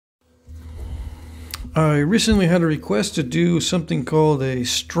I recently had a request to do something called a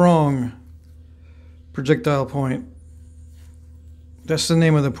strong projectile point. That's the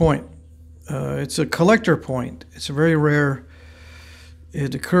name of the point. It's a collector point. It's very rare.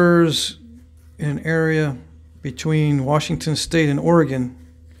 It occurs in an area between Washington State and Oregon,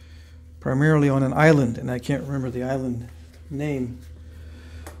 primarily on an island, and I can't remember the island name.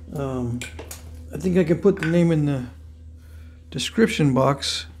 I think I can put the name in the description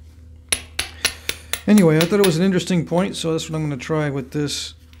box. Anyway, I thought it was an interesting point, so that's what I'm going to try with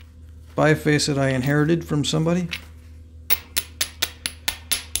this biface that I inherited from somebody.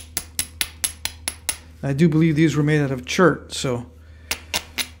 I do believe these were made out of chert, so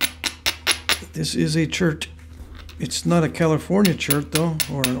this is a chert. It's not a California chert though,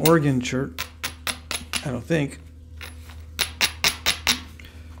 or an Oregon chert, I don't think.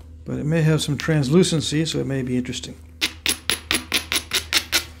 But it may have some translucency, so it may be interesting.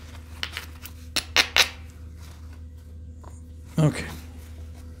 Okay.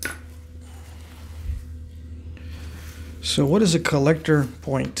 So what is a collector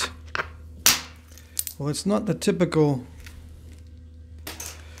point? Well, it's not the typical,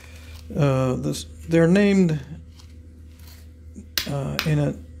 they're named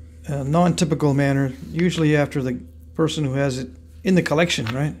in a non-typical manner, usually after the person who has it in the collection,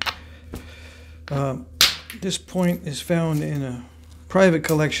 right? This point is found in a private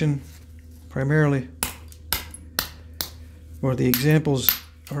collection, primarily, or the examples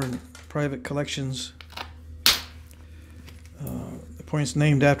are in private collections. The point's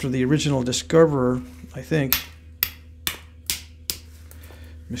named after the original discoverer, I think,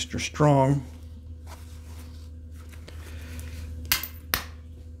 Mr. Strong.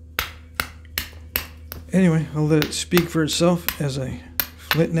 Anyway, I'll let it speak for itself as I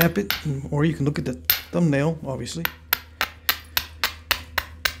flint knap it, or you can look at the thumbnail, obviously.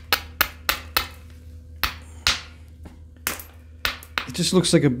 It just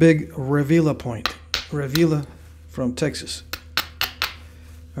looks like a big Revilla point. Revilla from Texas.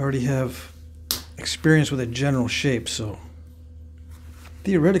 I already have experience with a general shape, so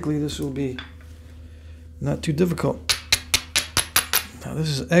theoretically this will be not too difficult. Now this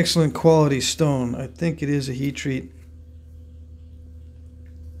is excellent quality stone. I think it is a heat treat.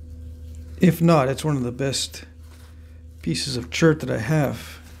 If not, it's one of the best pieces of chert that I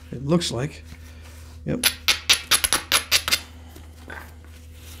have. It looks like. Yep.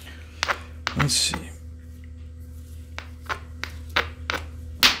 Let's see.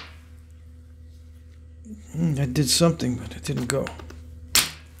 I did something, but it didn't go.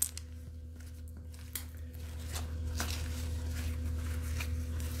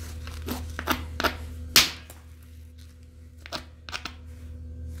 I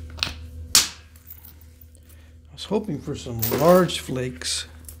was hoping for some large flakes,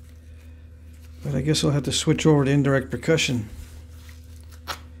 but I guess I'll have to switch over to indirect percussion.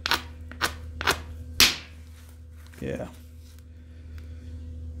 Yeah.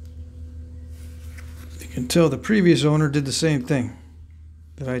 You can tell the previous owner did the same thing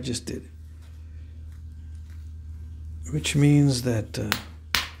that I just did. Which means that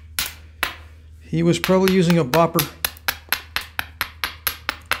he was probably using a bopper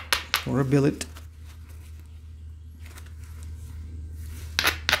or a billet.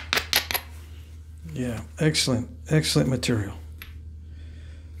 Yeah, excellent, excellent material.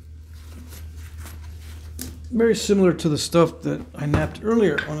 Very similar to the stuff that I knapped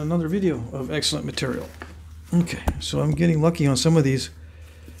earlier on another video of excellent material. Okay, so I'm getting lucky on some of these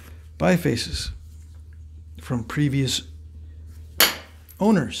bifaces from previous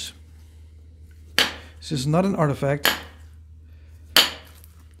owners. This is not an artifact.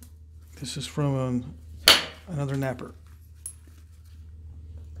 This is from another napper.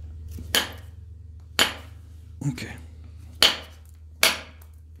 Okay.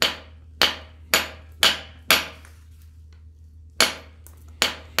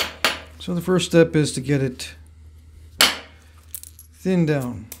 So the first step is to get it thinned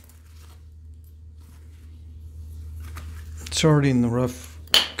down. It's already in the rough,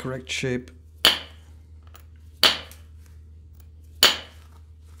 correct shape.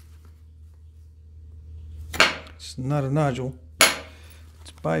 It's not a nodule,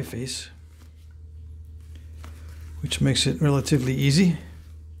 it's biface, which makes it relatively easy.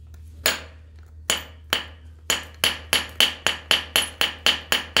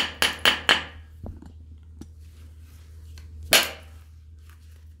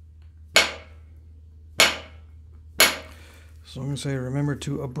 As long as I remember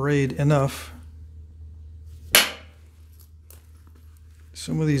to abrade enough.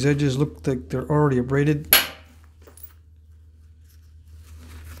 Some of these edges look like they're already abraded.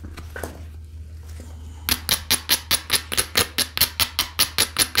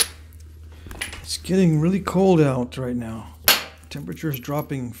 getting really cold out right now. Temperature's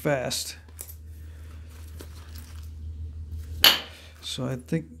dropping fast. So I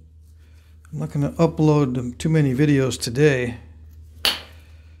think I'm not going to upload too many videos today.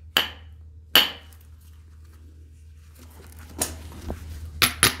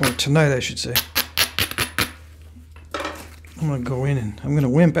 Or tonight, I should say. I'm going to go in and I'm going to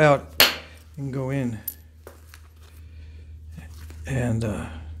wimp out and go in and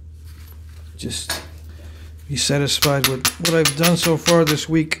just be satisfied with what I've done so far this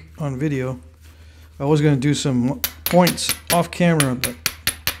week on video. I was going to do some points off camera, but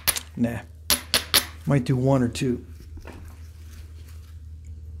nah. Might do one or two.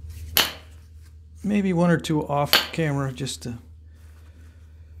 Maybe one or two off camera just to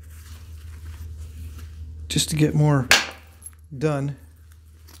get more done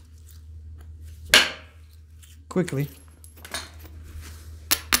quickly.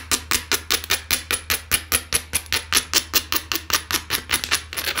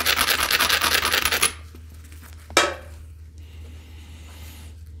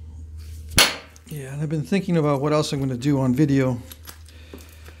 Yeah, and I've been thinking about what else I'm going to do on video.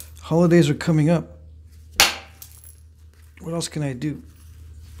 Holidays are coming up. What else can I do?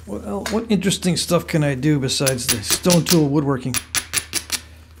 What interesting stuff can I do besides the stone tool woodworking?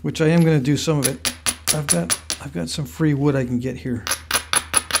 Which I am going to do some of it. I've got some free wood I can get here.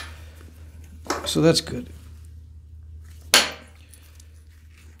 So that's good.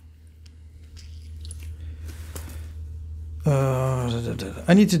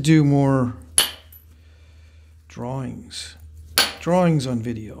 I need to do more drawings on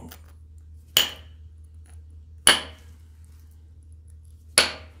video.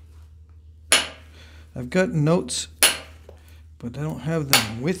 I've got notes, but I don't have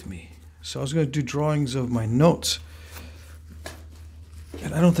them with me. So I was going to do drawings of my notes,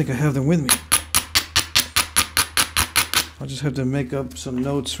 and I don't think I have them with me. I'll just have to make up some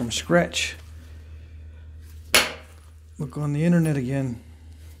notes from scratch. Look on the internet again,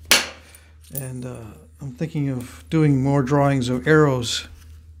 and I'm thinking of doing more drawings of arrows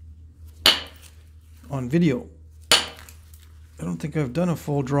on video. I don't think I've done a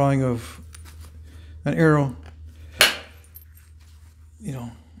full drawing of an arrow, you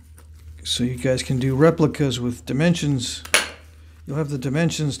know, so you guys can do replicas with dimensions. You'll have the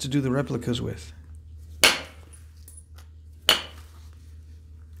dimensions to do the replicas with.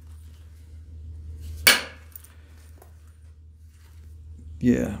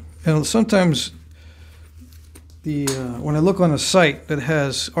 Yeah, and sometimes when I look on a site that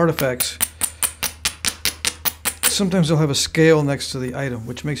has artifacts, sometimes they'll have a scale next to the item,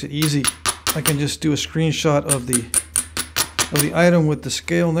 which makes it easy. I can just do a screenshot of the item with the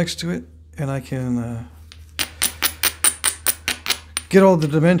scale next to it, and I can get all the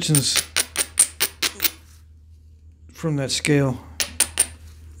dimensions from that scale,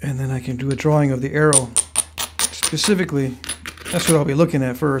 and then I can do a drawing of the arrow specifically. That's what I'll be looking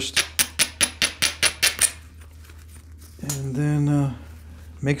at first, and then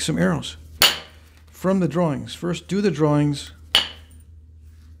make some arrows from the drawings. First do the drawings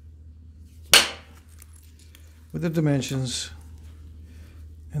with the dimensions,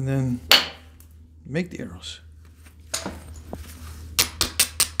 and then make the arrows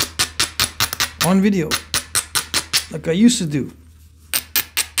on video like I used to do.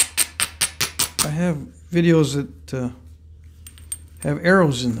 I have videos that have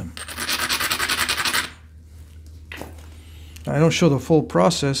arrows in them. I don't show the full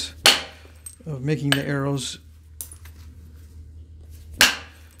process of making the arrows.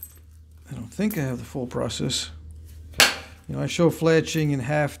 I don't think I have the full process. You know, I show fletching and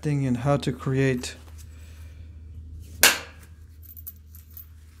hafting and how to create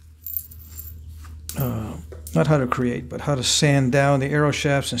not how to create, but how to sand down the arrow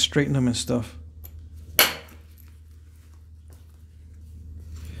shafts and straighten them and stuff.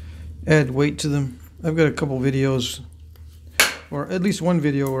 Add weight to them. I've got a couple videos, or at least one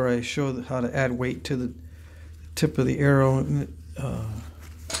video where I show how to add weight to the tip of the arrow. I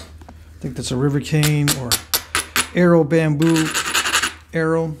think that's a river cane or arrow bamboo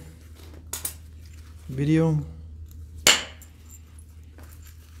arrow video.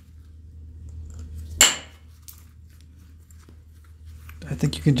 I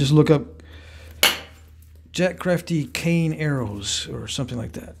think you can just look up Jack Crafty cane arrows or something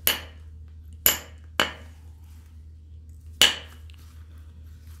like that.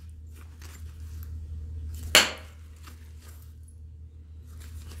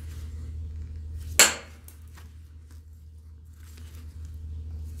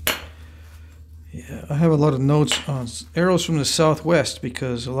 Yeah, I have a lot of notes on arrows from the Southwest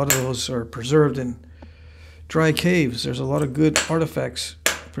because a lot of those are preserved in dry caves. There's a lot of good artifacts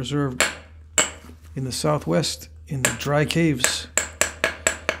preserved in the Southwest in the dry caves.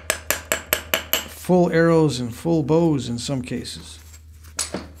 Full arrows and full bows in some cases.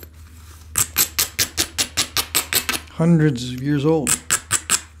 Hundreds of years old.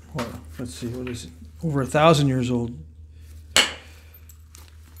 Well, let's see, what is it? Over 1,000 years old.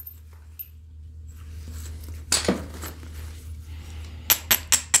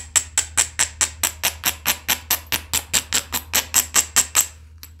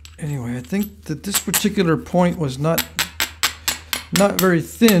 Anyway, I think that this particular point was not very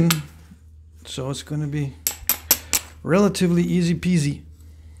thin, so it's going to be relatively easy peasy.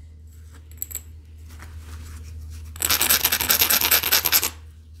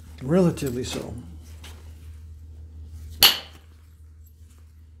 Relatively so.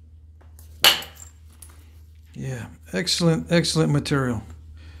 Yeah, excellent, excellent material.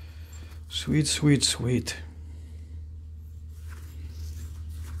 Sweet, sweet, sweet.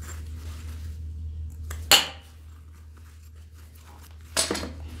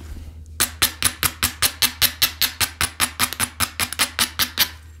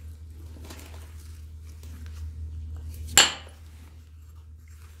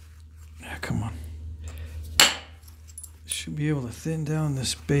 Come on. Should be able to thin down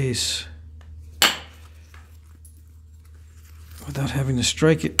this base without having to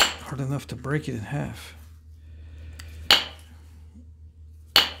strike it hard enough to break it in half.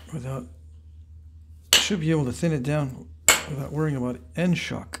 Should be able to thin it down without worrying about end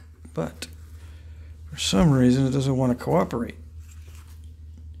shock, but for some reason it doesn't want to cooperate.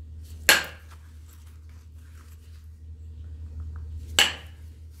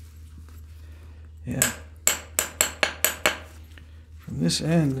 Yeah. From this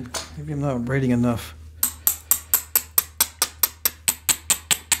end, maybe I'm not braiding enough.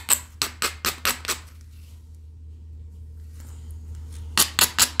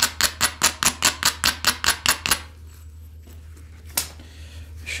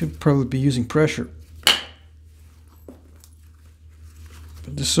 I should probably be using pressure.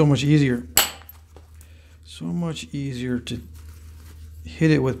 But this is so much easier. So much easier to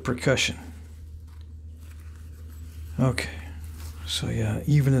hit it with percussion. Okay, so yeah,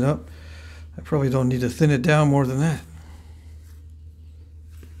 even it up. I probably don't need to thin it down more than that.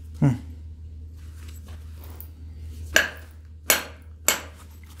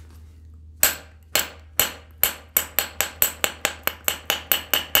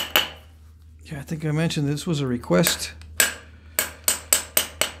 Yeah, I think I mentioned this was a request.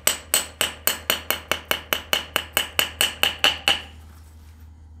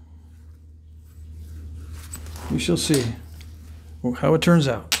 We shall see how it turns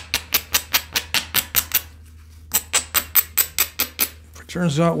out. If it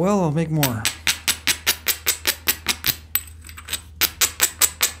turns out well, I'll make more.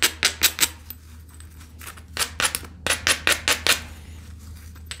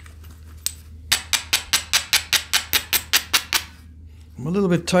 I'm a little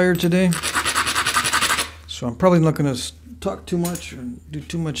bit tired today, so I'm probably not going to talk too much or do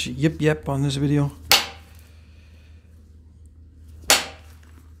too much yip on this video.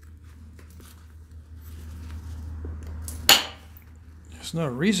 There's no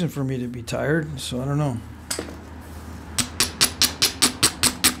reason for me to be tired, so I don't know.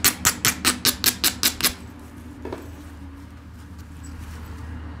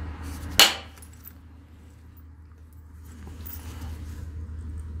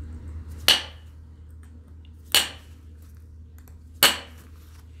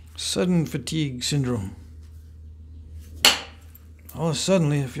 Sudden fatigue syndrome. All of a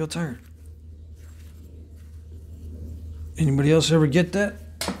sudden, I feel tired. Anybody else ever get that?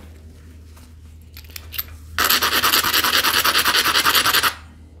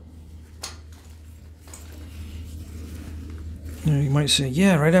 You might say,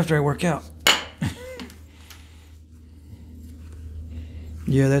 yeah, right after I work out.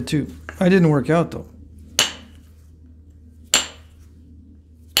 Yeah, that too. I didn't work out though.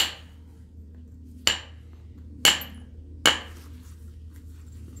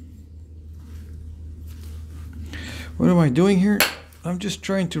 What am I doing here? I'm just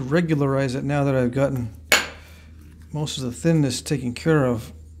trying to regularize it now that I've gotten most of the thinness taken care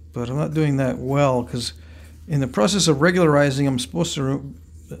of, but I'm not doing that well because in the process of regularizing, I'm supposed to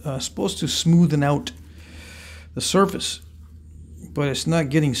smoothen out the surface, but it's not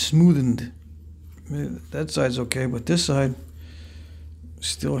getting smoothened. That side's okay, but this side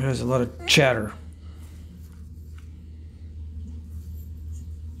still has a lot of chatter.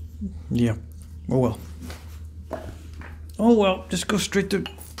 Yeah. Oh well. Oh well, just go straight to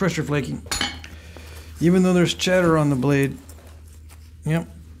pressure flaking. Even though there's chatter on the blade. Yep.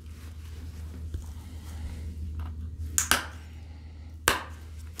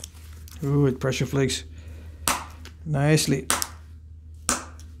 Ooh, it pressure flakes nicely.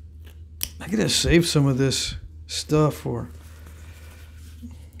 I gotta save some of this stuff for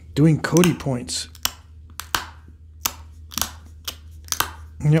doing Cody points.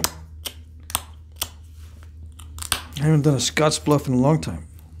 Yep. I haven't done a Scots Bluff in a long time.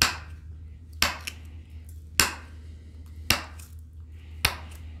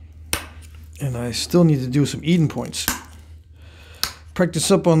 And I still need to do some Eden points. Practice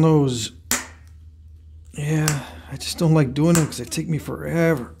up on those. Yeah, I just don't like doing them because they take me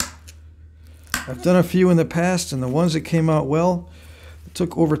forever. I've done a few in the past, and the ones that came out well, it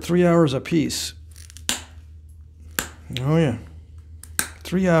took over 3 hours a piece. Oh yeah,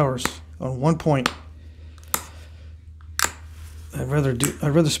 3 hours on one point. I'd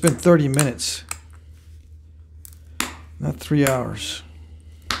rather spend 30 minutes, not 3 hours.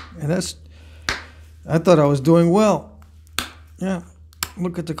 And I thought I was doing well. Yeah,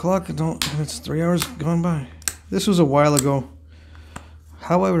 look at the clock and it's 3 hours gone by. This was a while ago.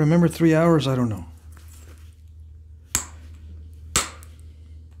 How I remember 3 hours, I don't know.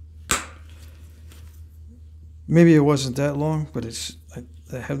 Maybe it wasn't that long, but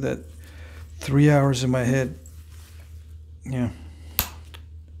I have that 3 hours in my head. Yeah.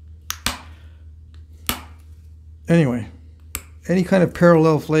 Anyway, any kind of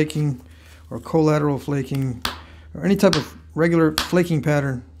parallel flaking or collateral flaking or any type of regular flaking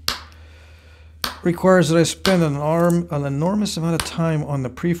pattern requires that I spend an enormous amount of time on the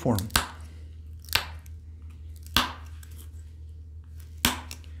preform.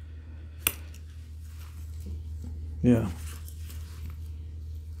 Yeah.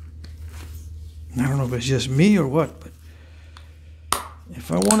 I don't know if it's just me or what, but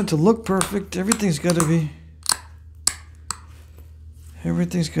if I want it to look perfect, everything's got to be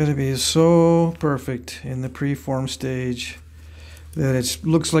so perfect in the preform stage that it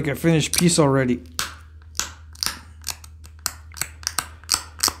looks like a finished piece already.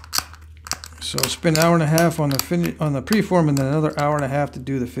 So spend an hour and a half on the preform and then another hour and a half to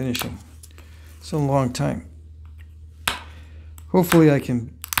do the finishing. It's a long time. Hopefully I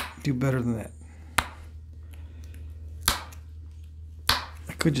can do better than that.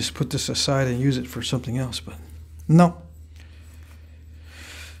 I could just put this aside and use it for something else, but no.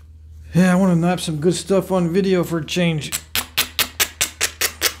 Yeah, I want to knap some good stuff on video for a change.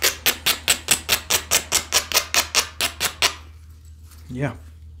 Yeah.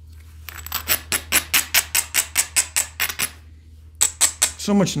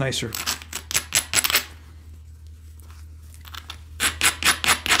 So much nicer.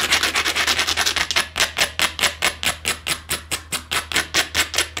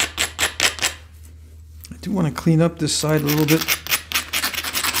 I do want to clean up this side a little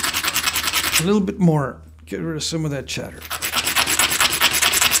bit more. Get rid of some of that chatter.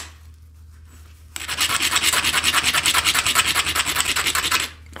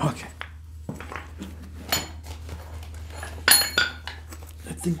 Okay.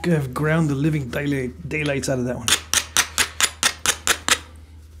 I think I've ground the living daylights out of that one.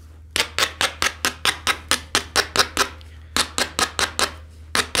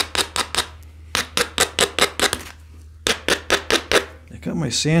 I got my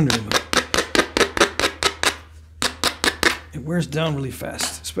sander, but it wears down really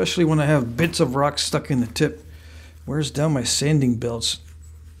fast, especially when I have bits of rock stuck in the tip. It wears down my sanding belts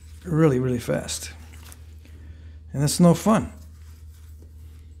really, really fast. And that's no fun.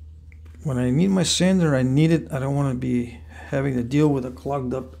 When I need my sander, I need it. I don't want to be having to deal with a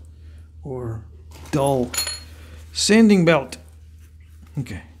clogged up or dull sanding belt.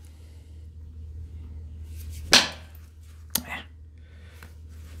 Okay.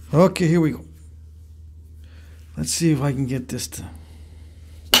 Okay, here we go. Let's see if I can get this to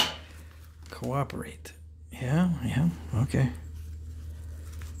cooperate. Yeah, okay.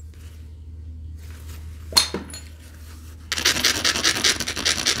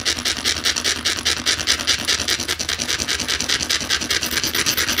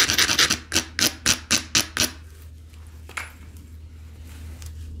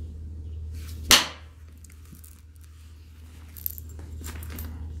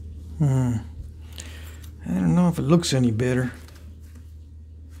 I don't know if it looks any better.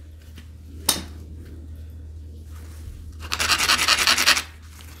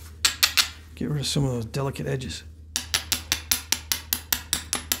 Get rid of some of those delicate edges.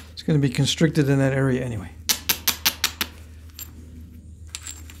 It's going to be constricted in that area anyway.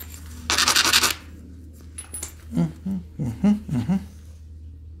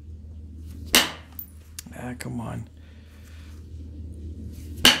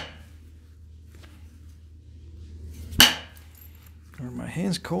 Are my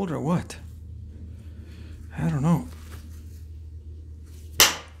hands cold or what? I don't know.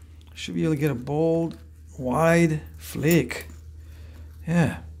 Should be able to get a bold, wide flake.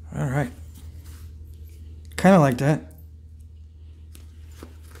 Yeah, all right. Kind of like that.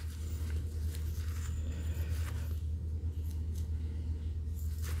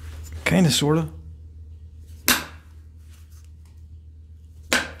 Kind of, sort of.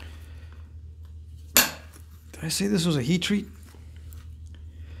 Did I say this was a heat treat?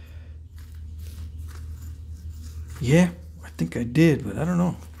 Yeah, I think I did, but I don't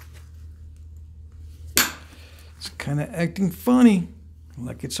know. It's kind of acting funny,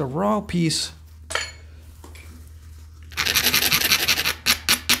 like it's a raw piece.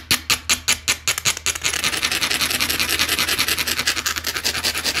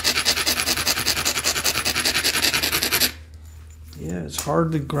 Yeah, it's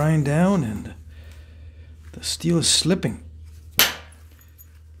hard to grind down and the steel is slipping.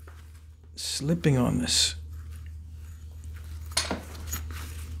 Slipping on this.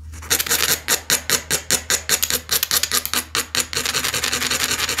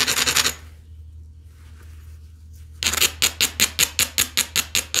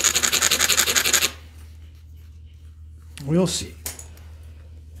 We'll see.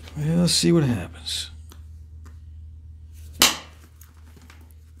 We'll see what happens.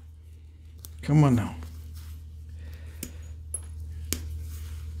 Come on now.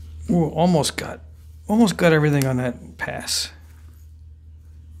 Ooh, almost got everything on that pass.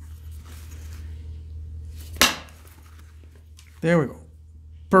 There we go.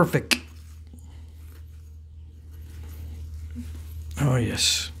 Perfect. Oh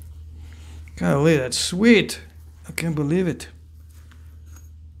yes. Golly, that's sweet. I can't believe it.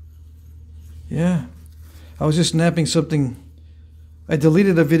 Yeah. I was just snapping something. I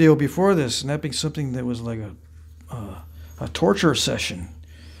deleted a video before this, snapping something that was like a torture session.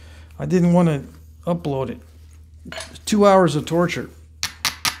 I didn't want to upload it. 2 hours of torture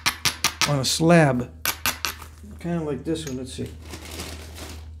on a slab. Kind of like this one. Let's see.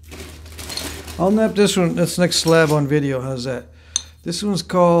 I'll nap this one, this next slab on video. How's that? This one's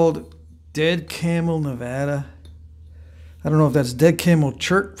called Dead Camel, Nevada. I don't know if that's Dead Camel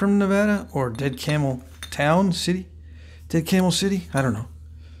Church from Nevada or Dead Camel Town, City. Dead Camel City? I don't know.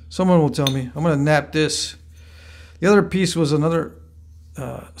 Someone will tell me. I'm going to nap this. The other piece was another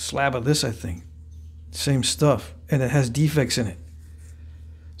slab of this, I think. Same stuff. And it has defects in it.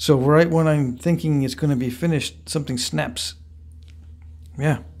 So right when I'm thinking it's going to be finished, something snaps.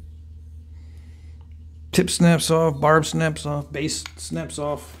 Yeah. Tip snaps off, barb snaps off, base snaps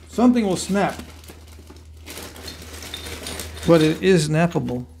off. Something will snap. But it is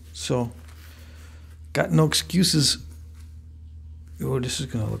nappable. So, got no excuses. Oh, this is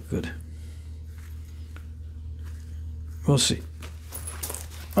going to look good. We'll see.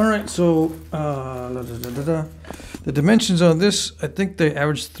 All right, so the dimensions on this, I think they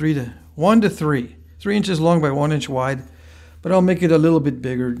average 1 to 3. 3 inches long by 1 inch wide. But I'll make it a little bit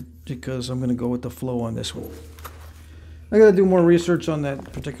bigger because I'm going to go with the flow on this one. I got to do more research on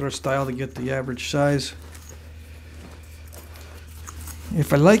that particular style to get the average size.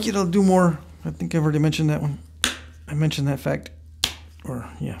 If I like it, I'll do more. I think I've already mentioned that one. I mentioned that fact. Or,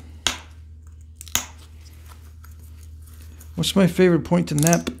 yeah. What's my favorite point to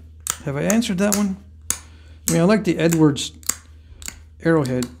nap? Have I answered that one? I mean, I like the Edwards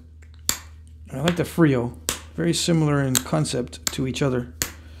Arrowhead. I like the Frio. Very similar in concept to each other.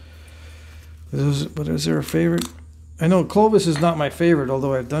 But is there a favorite? I know Clovis is not my favorite,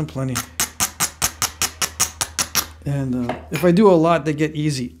 although I've done plenty. And if I do a lot, they get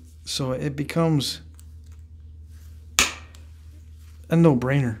easy. So it becomes a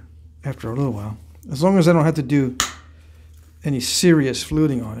no-brainer after a little while. As long as I don't have to do any serious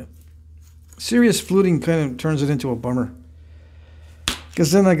fluting on it. Serious fluting kind of turns it into a bummer.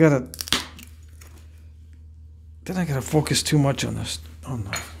 Because then I gotta focus too much on the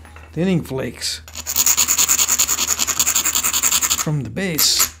thinning flakes from the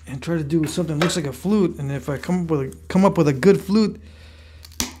base and try to do something that looks like a flute. And if I come up with a good flute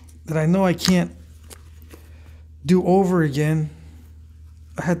that I know I can't do over again,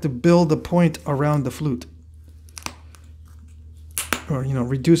 I had to build a point around the flute, or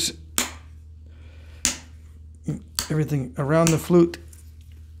reduce everything around the flute,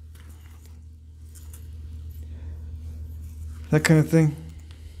 that kind of thing.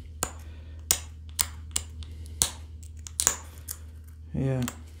 Yeah,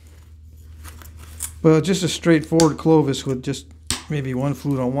 but just a straightforward Clovis with just maybe one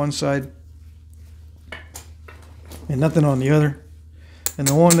flute on one side and nothing on the other. And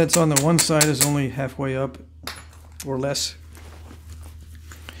the one that's on the one side is only halfway up or less.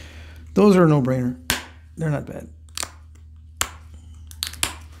 Those are a no-brainer. They're not bad.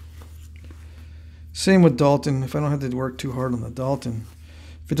 Same with Dalton. If I don't have to work too hard on the Dalton,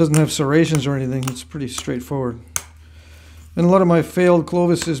 if it doesn't have serrations or anything, it's pretty straightforward. And a lot of my failed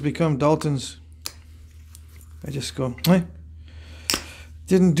Clovises become Daltons. I just go, hey.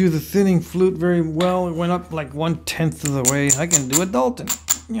 Didn't do the thinning flute very well. It went up like 1/10 of the way. I can do a Dalton.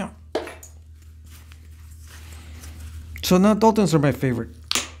 Yeah. So now Daltons are my favorite.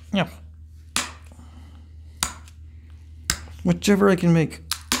 Yeah. Whichever I can make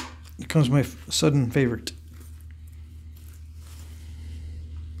becomes my sudden favorite.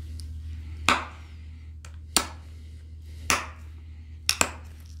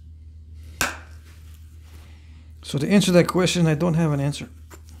 So to answer that question, I don't have an answer.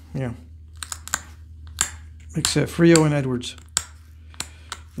 Yeah. Except Frio and Edwards.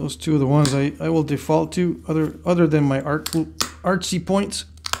 Those two are the ones I will default to, other than my artsy points.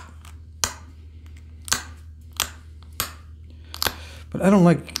 But I don't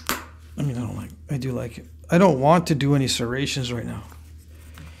like, I do like it. I don't want to do any serrations right now.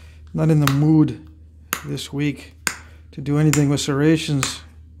 Not in the mood this week to do anything with serrations,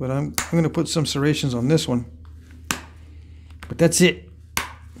 but I'm going to put some serrations on this one. But that's it.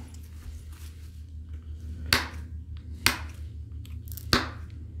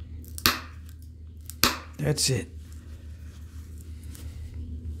 That's it.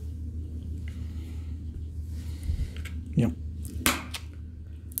 Yep.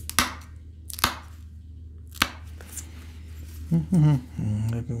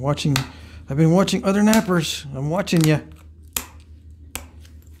 I've been watching other nappers. I'm watching you.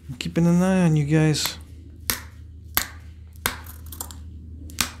 I'm keeping an eye on you guys.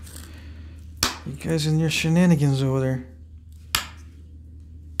 You guys and your shenanigans over there.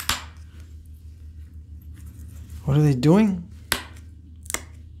 What are they doing?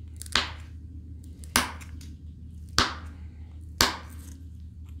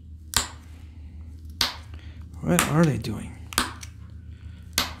 What are they doing?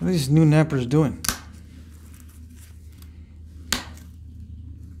 What are these new nappers doing?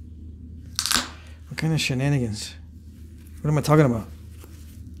 What kind of shenanigans? What am I talking about?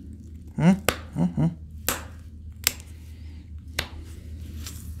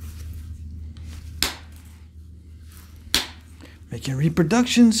 Making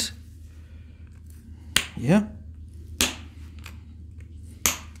reproductions. Yeah.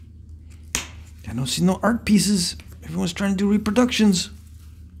 I don't see no art pieces. Everyone's trying to do reproductions.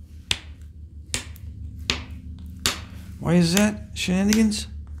 Why is that? Shenanigans?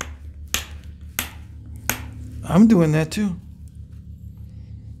 I'm doing that too.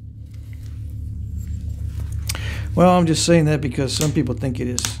 Well, I'm just saying that because some people think it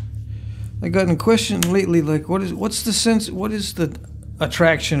is. I got in question lately, like, what's the sense, what is the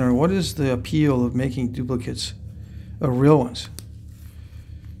attraction or what is the appeal of making duplicates of real ones?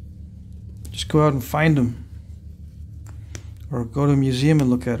 Just go out and find them. Or go to a museum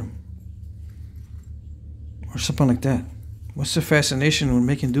and look at them. Or something like that. What's the fascination when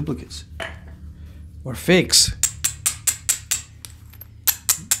making duplicates? Or fakes?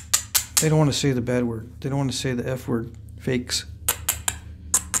 They don't want to say the bad word. They don't want to say the F word. Fakes.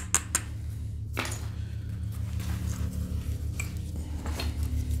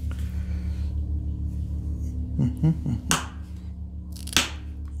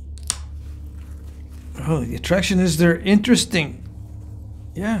 Oh, the attraction is they're interesting.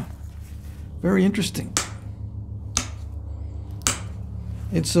 Yeah, very interesting.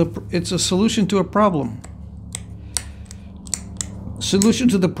 It's a solution to a problem. Solution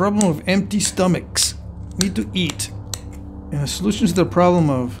to the problem of empty stomachs. Need to eat. And a solution to the problem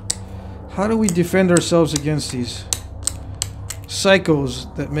of how do we defend ourselves against these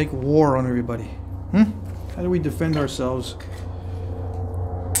psychos that make war on everybody? How do we defend ourselves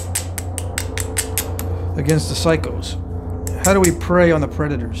against the psychos? How do we prey on the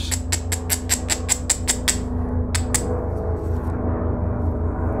predators?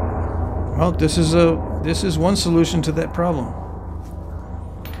 Well, this is one solution to that problem.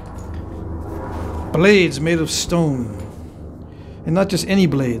 Blades made of stone. And not just any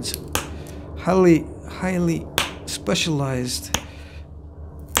blades. Highly specialized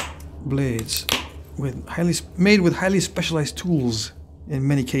blades made with highly specialized tools in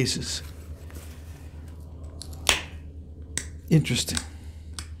many cases. Interesting.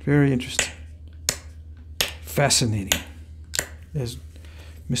 Very interesting. Fascinating, as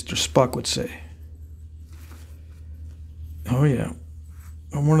Mr. Spock would say. Oh yeah.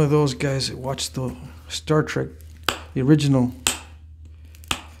 I'm one of those guys that watched the Star Trek, the original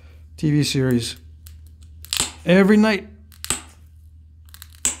TV series, every night.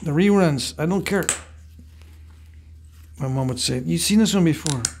 The reruns, I don't care. My mom would say, "You've seen this one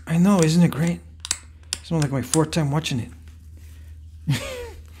before." I know, isn't it great? It's only like my 4th time watching it.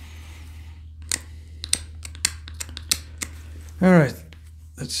 All right,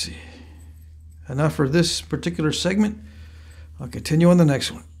 let's see. Enough for this particular segment. I'll continue on the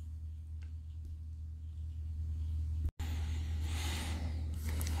next one.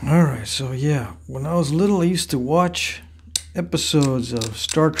 All right, so yeah, when I was little, I used to watch episodes of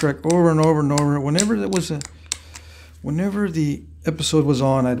Star Trek over and over and over. Whenever the episode was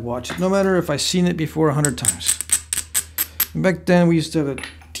on, I'd watch it, no matter if I've seen it before 100 times. And back then, we used to have a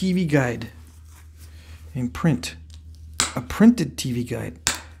TV guide in print, a printed TV guide,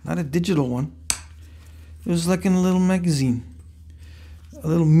 not a digital one. It was like in a little magazine, a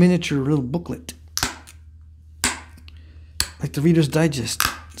little miniature, little booklet, like the Reader's Digest,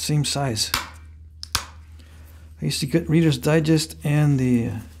 same size. I used to get Reader's Digest and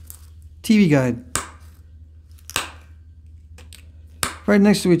the TV guide right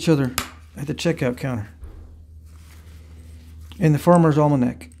next to each other at the checkout counter. And the Farmer's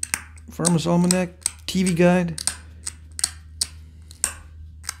Almanac. Farmer's Almanac, TV guide,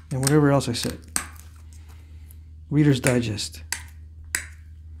 and whatever else I said. Reader's Digest.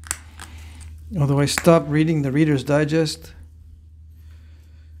 Although I stopped reading the Reader's Digest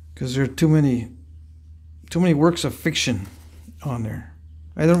because there are too many works of fiction on there.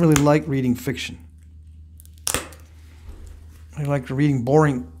 I don't really like reading fiction. I like reading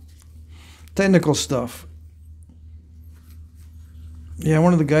boring, technical stuff. Yeah,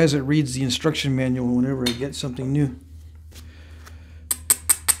 one of the guys that reads the instruction manual whenever I get something new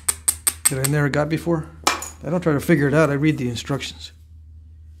that I never got before. I don't try to figure it out. I read the instructions.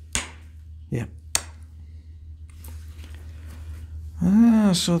 Yeah.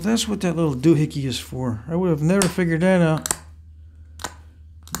 So that's what that little doohickey is for. I would have never figured that out.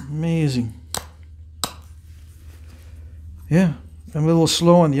 Amazing. Yeah, I'm a little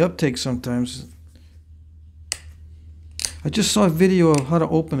slow on the uptake sometimes. I just saw a video of how to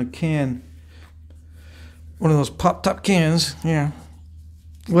open a can. One of those pop-top cans, yeah,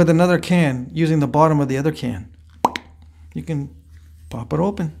 with another can using the bottom of the other can. You can pop it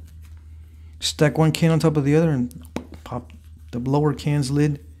open. Stack one can on top of the other and pop the lower can's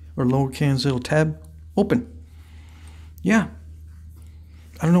lid or lower can's little tab open. Yeah.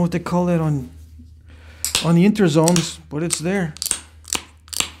 I don't know what they call that on the interzones, but it's there.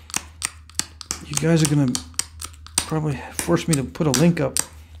 You guys are going to probably force me to put a link up.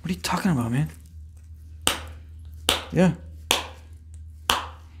 What are you talking about, man? Yeah.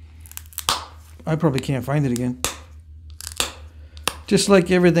 I probably can't find it again. Just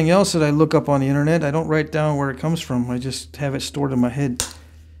like everything else that I look up on the internet, I don't write down where it comes from. I just have it stored in my head.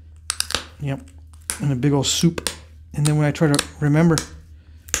 Yep. In a big old soup. And then when I try to remember,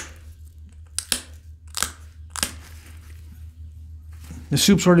 the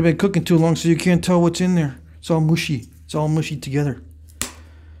soup's already been cooking too long, so you can't tell what's in there. It's all mushy. It's all mushy together.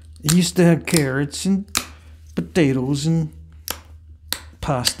 It used to have carrots and potatoes and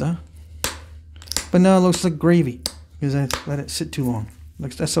pasta. But now it looks like gravy because I let it sit too long.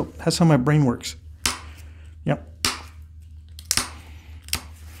 That's how my brain works. Yep.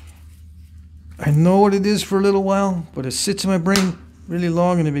 I know what it is for a little while, but it sits in my brain really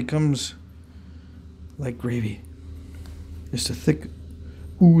long and it becomes like gravy. Just a thick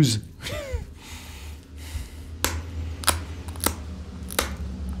ooze.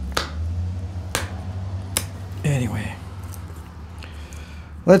 Anyway,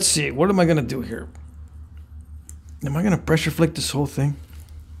 let's see. What am I going to do here? Am I going to pressure flick this whole thing?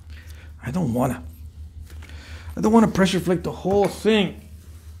 I don't want to. I don't want to pressure flick the whole thing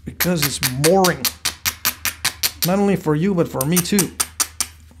because it's boring. Not only for you, but for me too.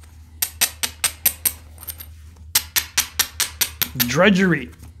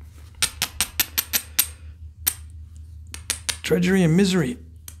 Drudgery. Drudgery and misery.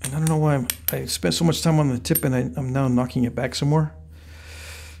 And I don't know why I spent so much time on the tip and I'm now knocking it back some more.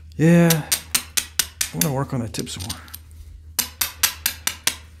 Yeah, I'm going to work on the tip some more.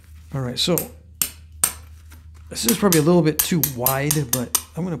 All right, so this is probably a little bit too wide, but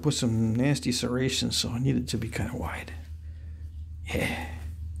I'm going to put some nasty serrations, so I need it to be kind of wide. Yeah.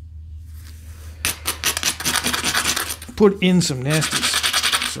 Put in some nasty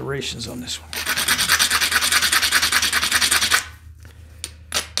serrations on this one.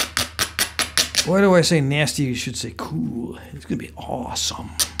 Why do I say nasty? You should say cool. It's going to be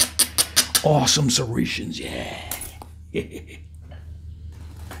awesome. Awesome serrations, yeah.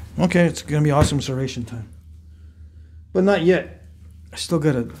 Okay, it's going to be awesome serration time. But not yet. I still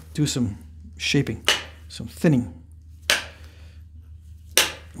got to do some shaping, some thinning.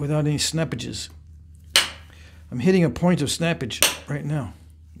 without any snappages. I'm hitting a point of snappage right now.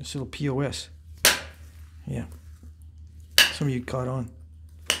 This little POS. Yeah. Some of you caught on.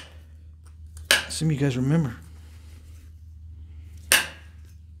 Some of you guys remember.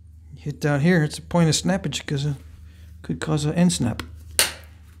 Hit down here, it's a point of snappage because it could cause an end snap.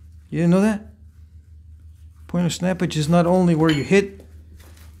 You didn't know that? Point of snappage is not only where you hit,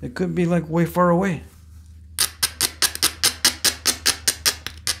 it could be like way far away.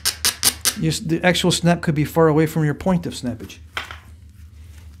 Yes, the actual snap could be far away from your point of snappage.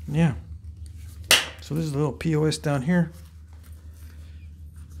 Yeah. So this is a little POS down here.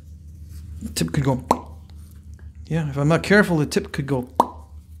 The tip could go. Yeah, if I'm not careful, the tip could go.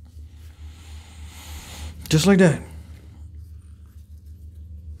 Just like that.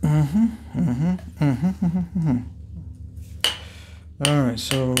 All right,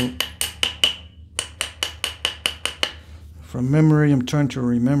 so from memory, I'm trying to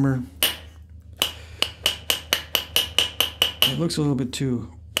remember. It looks a little bit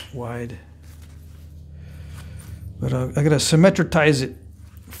too wide, but I gotta symmetritize it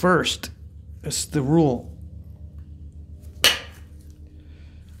first. That's the rule.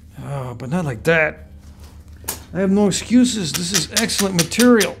 Oh, but not like that. I have no excuses. This is excellent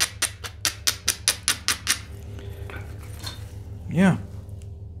material. Yeah.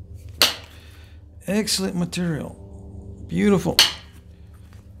 Excellent material. Beautiful.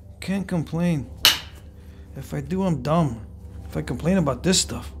 Can't complain. If I do, I'm dumb. If I complain about this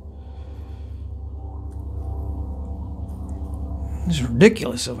stuff. It's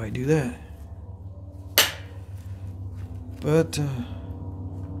ridiculous if I do that. But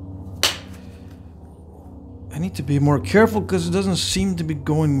I need to be more careful because it doesn't seem to be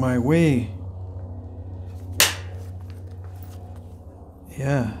going my way.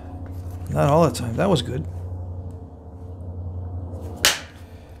 Yeah, not all the time. That was good.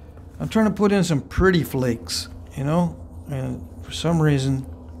 I'm trying to put in some pretty flakes, you know, and for some reason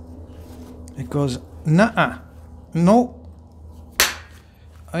it goes, nah, no.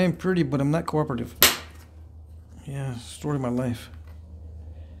 I am pretty, but I'm not cooperative. Yeah, story of my life.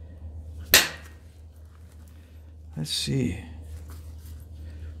 Let's see.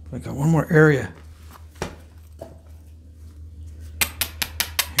 I got one more area.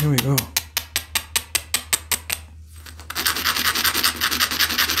 Here we go.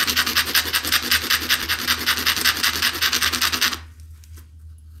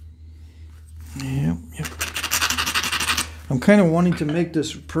 Yep. I'm kind of wanting to make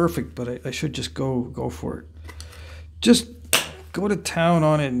this perfect, but I should just go for it. Just go to town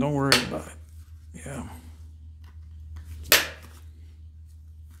on it and don't worry about it. Yeah.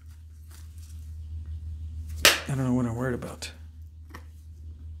 I don't know what I'm worried about.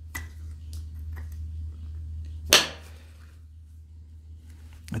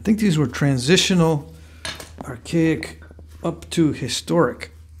 I think these were transitional, archaic, up to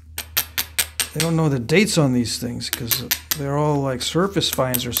historic. They don't know the dates on these things because they're all like surface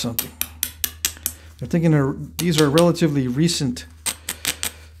finds or something. They're thinking these are relatively recent,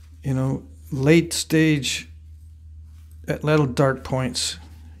 you know, late stage at ladle dart points,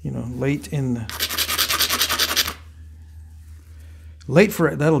 you know, late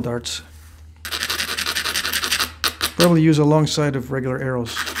for ladle darts. Probably use alongside of regular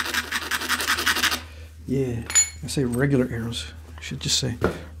arrows. Yeah, I say regular arrows. I should just say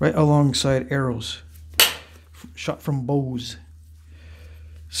right alongside arrows shot from bows.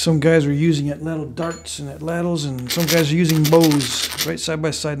 Some guys are using at ladle darts and at ladles, and some guys are using bows right side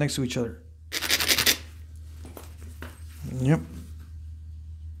by side next to each other. Yep.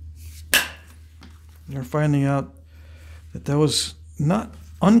 They're finding out that was not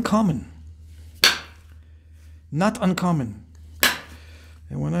uncommon. Not uncommon.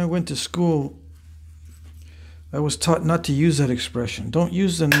 And when I went to school, I was taught not to use that expression. Don't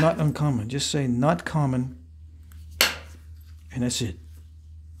use the not uncommon. Just say not common, and that's it.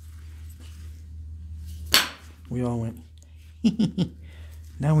 We all went,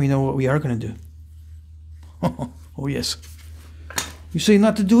 now we know what we are going to do. Oh, yes. You say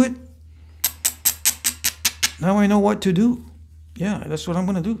not to do it? Now I know what to do. Yeah, that's what I'm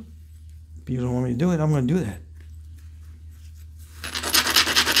going to do. If you don't want me to do it, I'm going to do that.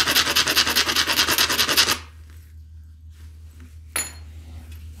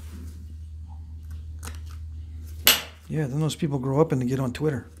 Yeah, then those people grow up and they get on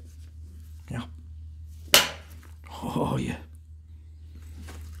Twitter. Yeah. Oh, yeah.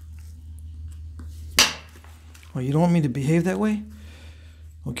 Oh, you don't want me to behave that way?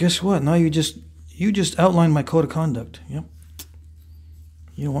 Well, guess what? Now you just outlined my code of conduct. Yep.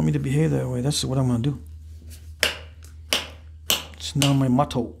 You don't want me to behave that way. That's what I'm going to do. It's now my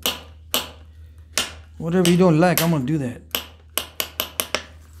motto. Whatever you don't like, I'm gonna do that.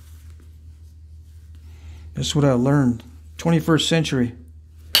 That's what I learned. 21st century.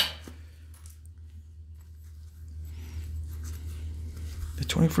 The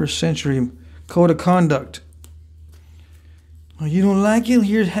 21st century code of conduct. Oh, you don't like it?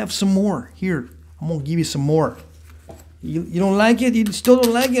 Here, have some more. Here, I'm gonna give you some more. You don't like it? You still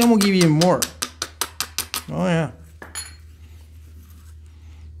don't like it? I'm gonna give you more. Oh yeah.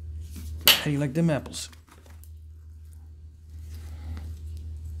 How do you like them apples?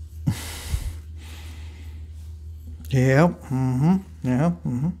 Yeah. Yeah.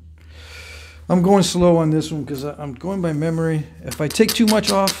 I'm going slow on this one because I'm going by memory. If I take too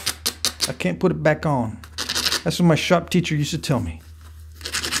much off, I can't put it back on. That's what my shop teacher used to tell me.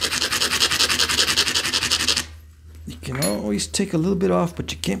 You can always take a little bit off,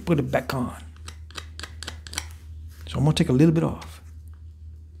 but you can't put it back on. So I'm going to take a little bit off.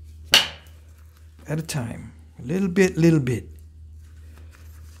 At a time. A little bit, little bit.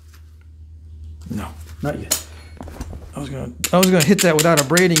 No, not yet. I was gonna hit that without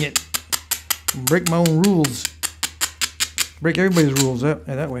abrading it. Break my own rules. Break everybody's rules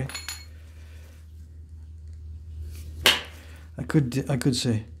that way. I could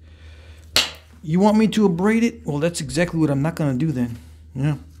say, you want me to abrade it? Well, that's exactly what I'm not gonna do then.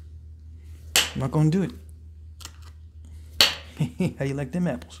 Yeah. I'm not gonna do it. How you like them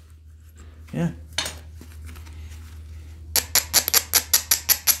apples? Yeah.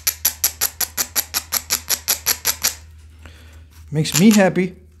 Makes me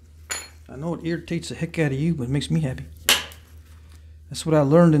happy. I know it irritates the heck out of you, but it makes me happy. That's what I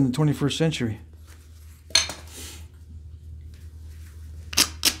learned in the 21st century.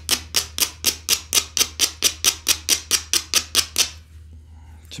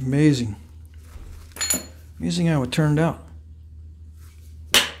 It's amazing. Amazing how it turned out.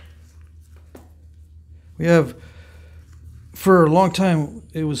 We have, for a long time,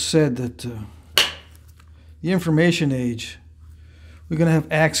 it was said that the information age, we're going to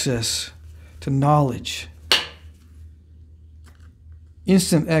have access to knowledge.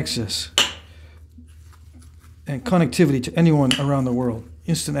 Instant access and connectivity to anyone around the world.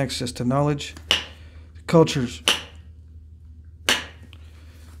 Instant access to knowledge, cultures,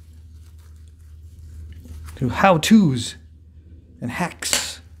 to how-tos and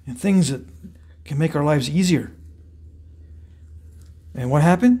hacks and things that can make our lives easier. And what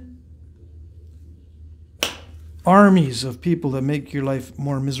happened? Armies of people that make your life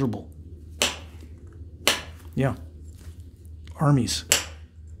more miserable. Yeah. Armies.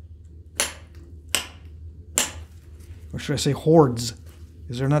 Or should I say hordes?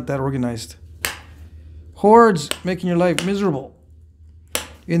 Because they're not that organized. Hordes making your life miserable.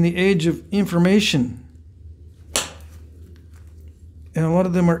 In the age of information. And a lot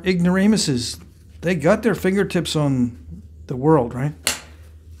of them are ignoramuses. They got their fingertips on the world, right?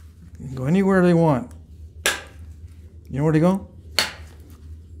 They can go anywhere they want. You know where to go?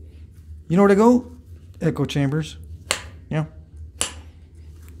 You know where to go? Echo chambers. Yeah.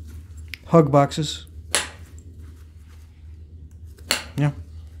 Hug boxes. Yeah.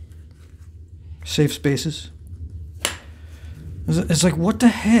 Safe spaces. It's like, what the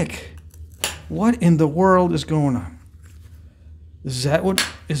heck? What in the world is going on? Is that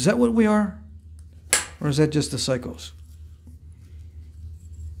what we are? Or is that just the psychos?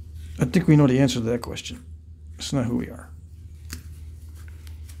 I think we know the answer to that question. It's not who we are.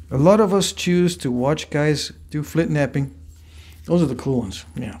 A lot of us choose to watch guys do Flintknapping. Those are the cool ones.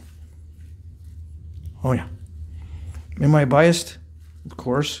 Yeah. Oh yeah. Am I biased? Of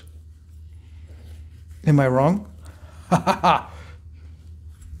course. Am I wrong? Ha ha ha.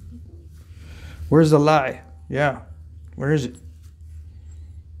 Where's the lie? Yeah. Where is it?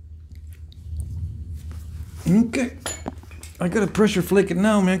 Okay. I gotta pressure flake it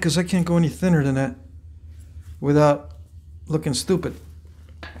now, man, because I can't go any thinner than that without looking stupid.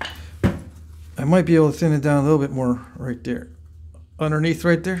 I might be able to thin it down a little bit more right there. Underneath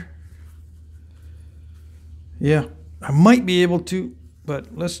right there. Yeah, I might be able to,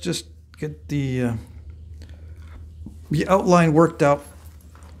 but let's just get the outline worked out.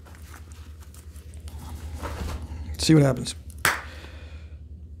 See what happens.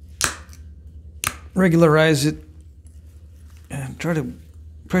 Regularize it and try to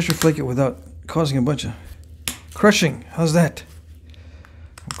pressure flake it without causing a bunch of crushing. How's that?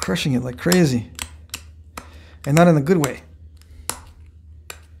 I'm crushing it like crazy, and not in a good way.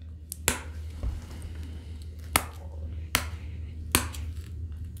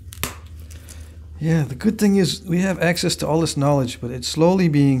 Yeah, the good thing is we have access to all this knowledge, but it's slowly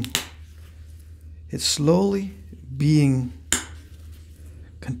being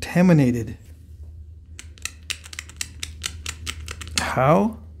contaminated.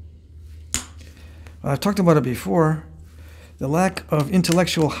 How? I've talked about it before. The lack of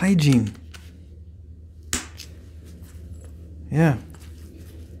intellectual hygiene. Yeah.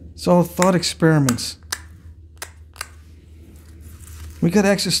 It's all thought experiments. We got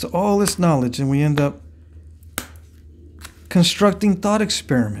access to all this knowledge and we end up constructing thought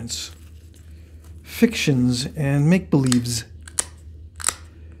experiments, fictions, and make-believes.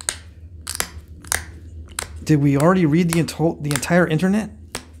 Did we already read the entire internet?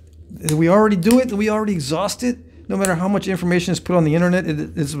 Did we already do it? Did we already exhaust it? No matter how much information is put on the internet,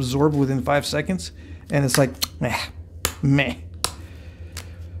 it is absorbed within 5 seconds. And it's like, meh.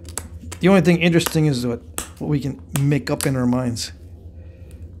 The only thing interesting is what we can make up in our minds.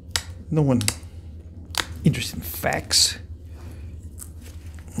 No one interested in facts.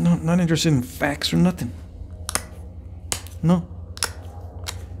 No, not interested in facts or nothing. No.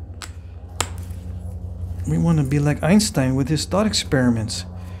 We want to be like Einstein with his thought experiments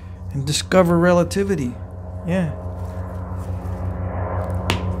and discover relativity. Yeah.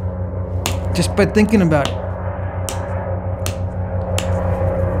 Just by thinking about it.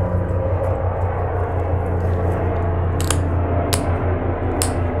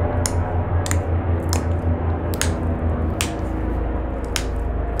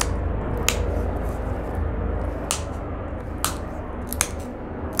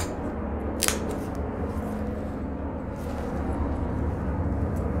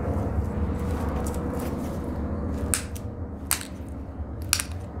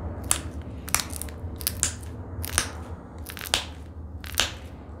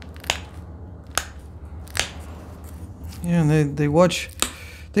 Yeah, and they watch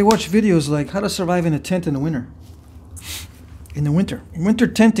videos like how to survive in a tent in the winter. In the winter. Winter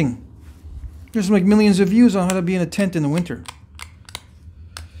tenting. There's like millions of views on how to be in a tent in the winter.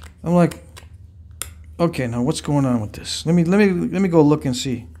 I'm like, okay, now what's going on with this? Let me go look and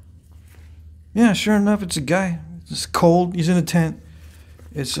see. Yeah, sure enough, it's a guy. It's cold. He's in a tent.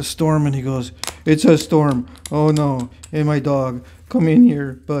 It's a storm, and he goes, "It's a storm. Oh no! Hey, my dog, come in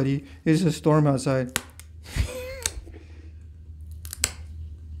here, buddy. It's a storm outside."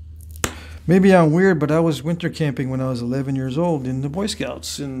 Maybe I'm weird, but I was winter camping when I was 11 years old in the Boy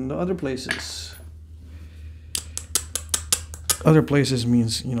Scouts and other places. Other places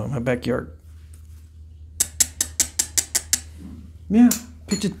means, you know, my backyard. Yeah,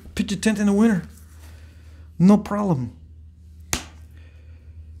 pitch a tent in the winter. No problem.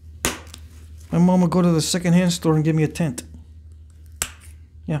 My mom would go to the secondhand store and give me a tent.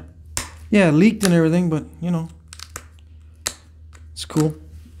 Yeah. Yeah, it leaked and everything, but, you know, it's cool.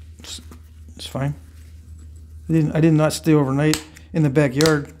 It's fine. I did not stay overnight in the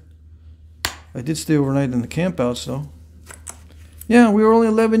backyard. I did stay overnight in the campouts, though. Yeah, we were only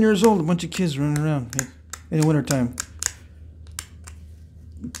 11 years old. A bunch of kids running around in the wintertime.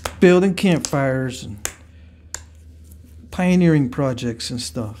 Building campfires and pioneering projects and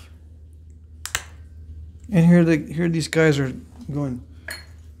stuff. And here these guys are going,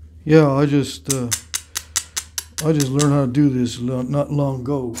 yeah, I just learned how to do this not long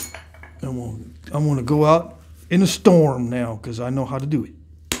ago. I'm gonna go out in a storm now because I know how to do it.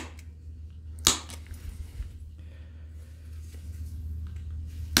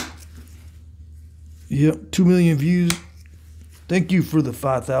 Yep, 2 million views. Thank you for the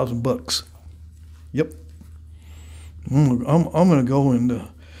 $5,000. Yep. I'm gonna go and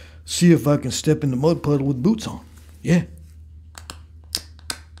see if I can step in the mud puddle with boots on. Yeah.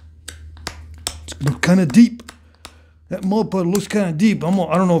 It's kind of deep. That mud puddle looks kind of deep. I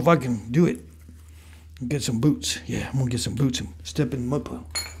don't know if I can do it. Get some boots. Yeah, I'm gonna get some boots and step in the mud puddle.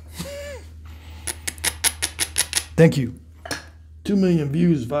 Thank you. 2 million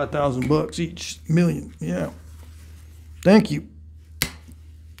views, $5,000 each. Million. Yeah. Thank you.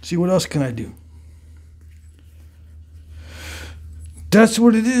 See, what else can I do? That's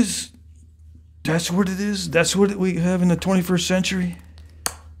what it is. That's what it is. That's what we have in the 21st century.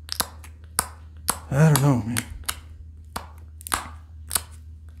 I don't know, man.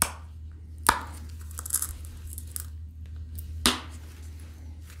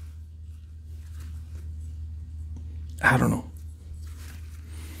 I don't know.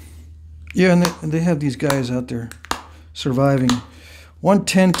 Yeah, and they have these guys out there surviving. One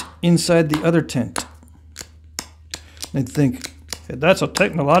tent inside the other tent. They think, that's a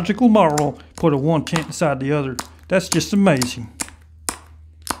technological marvel. Put a one tent inside the other. That's just amazing.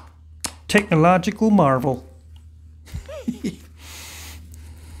 Technological marvel.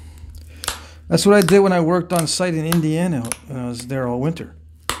 That's what I did when I worked on site in Indiana when I was there all winter.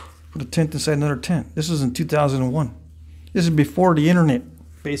 Put a tent inside another tent. This was in 2001. This is before the internet.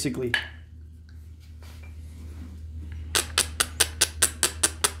 basically.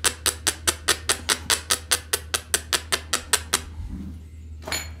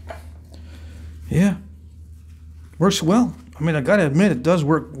 Yeah, works well. I mean, I gotta admit, it does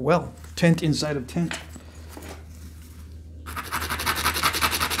work well. Tent inside of tent.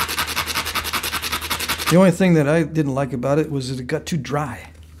 The only thing that I didn't like about it was that it got too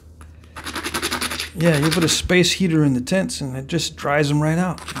dry. Yeah, you put a space heater in the tents and it just dries them right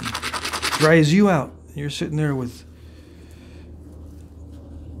out. Dries you out. You're sitting there with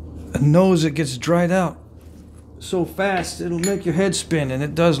a nose that gets dried out so fast it'll make your head spin, and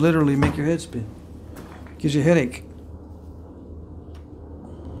it does literally make your head spin. Gives you a headache.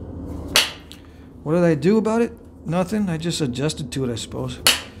 What did I do about it? Nothing. I just adjusted to it, I suppose.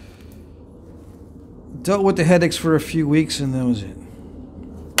 Dealt with the headaches for a few weeks, and that was it.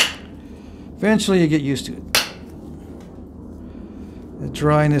 Eventually you get used to it. The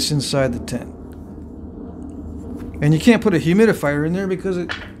dryness inside the tent. And you can't put a humidifier in there because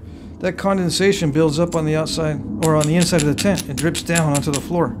that condensation builds up on the outside or on the inside of the tent. It drips down onto the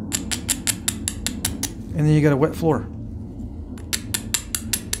floor. And then you got a wet floor.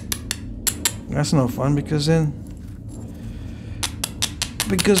 That's no fun because then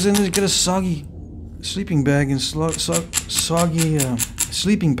you get a soggy sleeping bag and soggy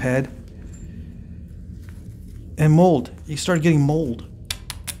sleeping pad and mold. You start getting mold.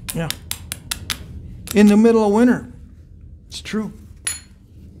 Yeah. In the middle of winter. It's true.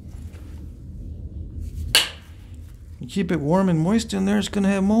 You keep it warm and moist in there, it's going to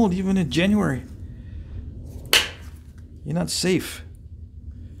have mold even in January. You're not safe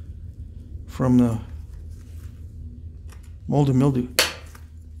from the mold and mildew.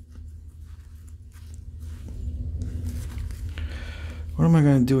 What am I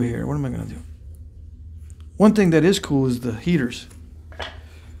going to do here? What am I going to do? One thing that is cool is the heaters.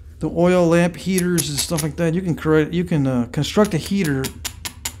 The oil lamp heaters and stuff like that. You can construct a heater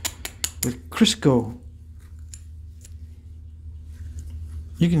with Crisco.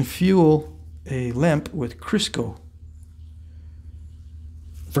 You can fuel a lamp with Crisco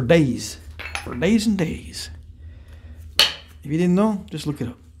for days. For days and days. If you didn't know, just look it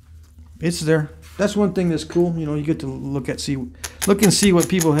up. It's there. That's one thing that's cool. You know, you get to look and see what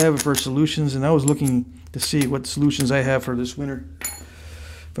people have for solutions. And I was looking to see what solutions I have for this winter.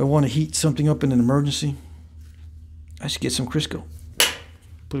 If I want to heat something up in an emergency, I should get some Crisco.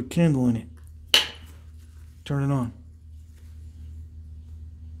 Put a candle in it. Turn it on.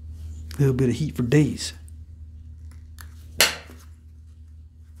 A little bit of heat for days.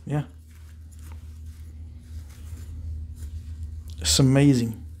 Yeah. It's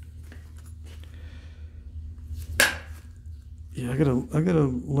amazing. Yeah, I gotta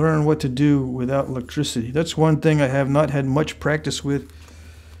learn what to do without electricity. That's one thing I have not had much practice with.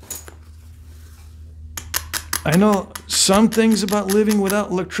 I know some things about living without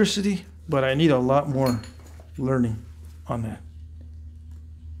electricity, but I need a lot more learning on that.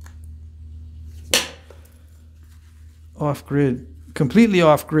 Off-grid, completely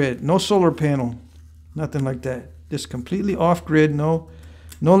off-grid, no solar panel, nothing like that. Just completely off-grid, no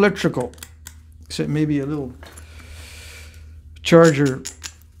electrical, except maybe a little charger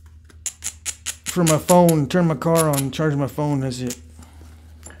for my phone. Turn my car on, charge my phone. That's it.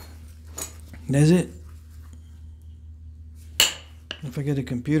 That's it. If I get a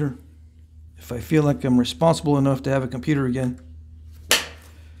computer, if I feel like I'm responsible enough to have a computer again,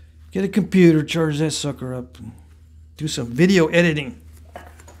 get a computer, charge that sucker up, and do some video editing.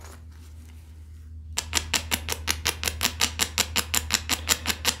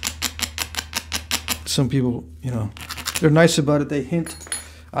 Some people, you know, they're nice about it. They hint,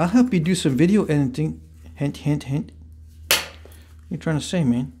 I'll help you do some video editing. Hint, hint, hint. What are you trying to say,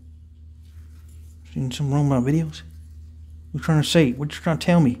 man? Seen something wrong with my videos? What are you trying to say? What are you trying to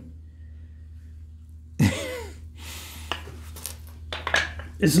tell me?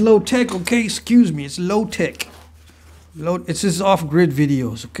 It's low tech, okay? Excuse me, it's low tech. It's just off-grid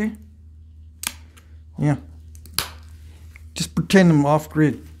videos, okay? Yeah. Just pretend I'm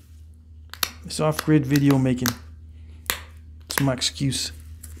off-grid. It's off-grid video making. It's my excuse.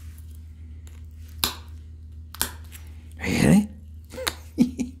 Really?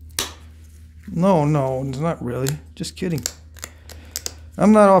 No, it's not really. Just kidding.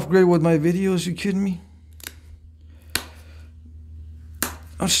 I'm not off-grid with my videos, you kidding me?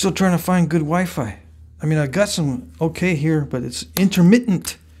 I'm still trying to find good Wi-Fi. I mean, I got some okay here, but it's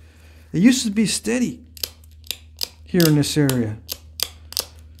intermittent. It used to be steady here in this area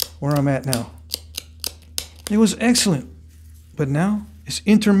where I'm at now. It was excellent, but now it's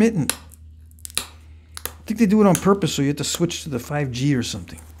intermittent. think they do it on purpose so you have to switch to the 5G or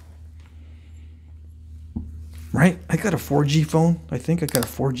something. Right? I got a 4G phone. I think I got a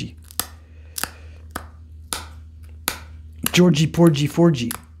 4G. Georgie Porgie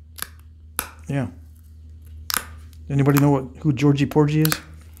 4G. Yeah. Anybody know who Georgie Porgie is?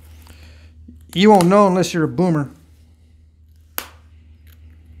 You won't know unless you're a boomer.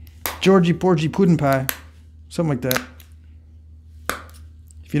 Georgie Porgie Puddin' Pie. Something like that.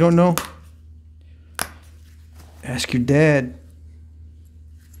 If you don't know, ask your dad.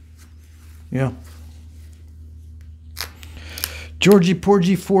 Yeah. Georgie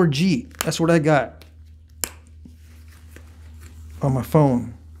Porgie 4G. That's what I got on my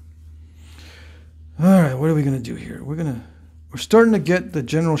phone. All right, what are we going to do here? We're starting to get the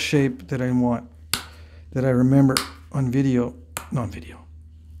general shape that I want, that I remember on video, not on video,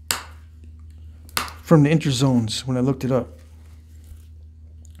 from the interzones when I looked it up.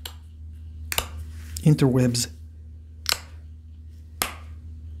 Interwebs.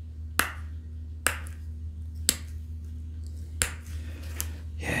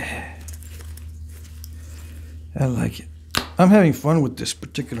 Yeah. I like it. I'm having fun with this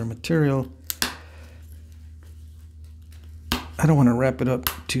particular material. I don't want to wrap it up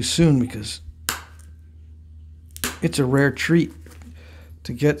too soon because it's a rare treat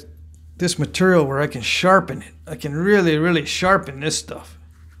to get this material where I can sharpen it. I can really, really sharpen this stuff.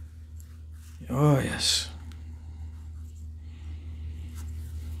 Oh, yes.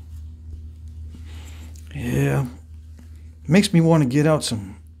 Yeah. Makes me want to get out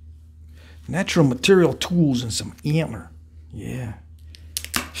some natural material tools and some antler. Yeah.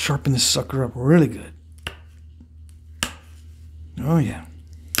 Sharpen this sucker up really good. Oh, yeah.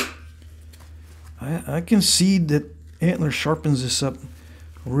 I concede that antler sharpens this up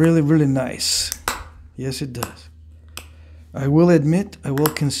really, really nice. Yes, it does. I will admit, I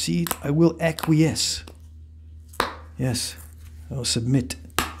will concede, I will acquiesce. Yes, I will submit.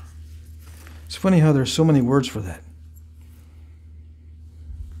 It's funny how there's so many words for that.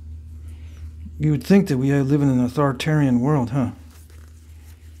 You would think that we live in an authoritarian world, huh?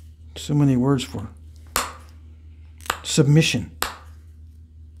 So many words for submission.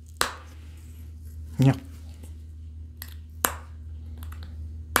 Yeah.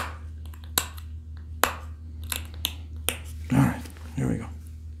 All right, here we go.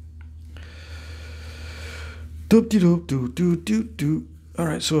 Doop de doop doo doo doo doo. All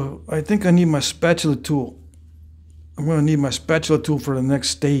right, so I think I need my spatula tool. I'm going to need my spatula tool for the next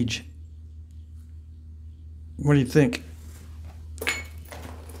stage. What do you think?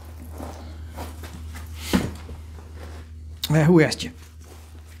 Who asked you?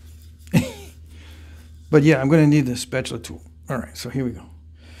 But yeah, I'm going to need the spatula tool. All right, so here we go.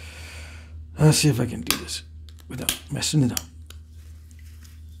 Let's see if I can do this without messing it up.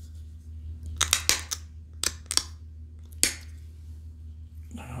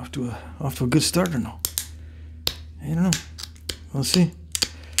 Off to a good start or no? I don't know. We'll see.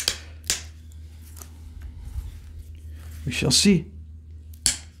 We shall see.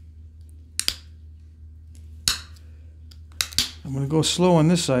 I'm going to go slow on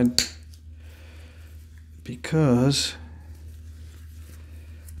this side because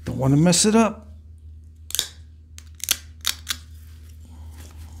I don't want to mess it up.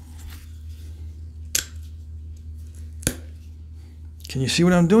 Can you see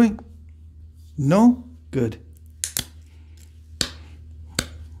what I'm doing? No? Good.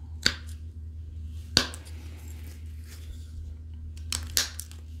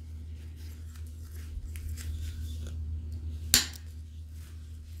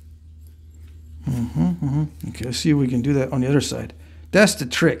 Okay, let's see if we can do that on the other side. That's the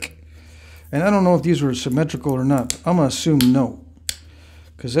trick. And I don't know if these were symmetrical or not. I'm gonna assume no,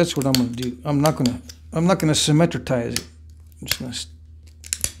 because that's what I'm gonna do. I'm not gonna symmetritize it. I'm just gonna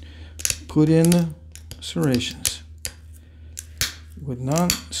put in the serrations with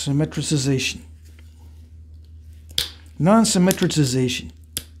non-symmetricization. Non-symmetricization.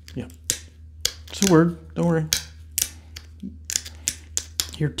 Yeah, it's a word. Don't worry.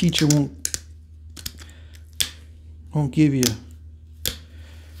 Your teacher won't give you.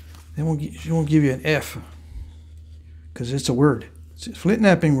 She won't give you an F because it's a word. It's a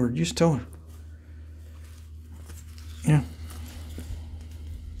Flintknapping word. Just tell her. Yeah.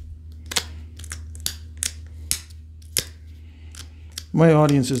 My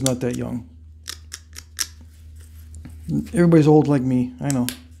audience is not that young. Everybody's old like me. I know.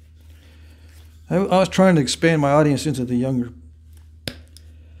 I was trying to expand my audience into the younger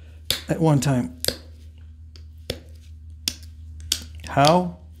at one time.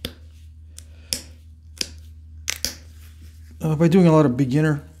 How? By doing a lot of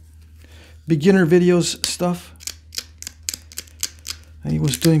beginner beginner videos stuff. He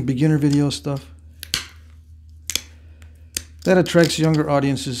was doing beginner video stuff. That attracts younger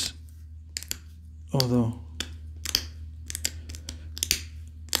audiences, although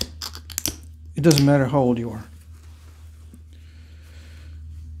it doesn't matter how old you are.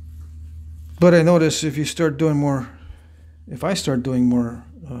 But I notice if you start doing more, if I start doing more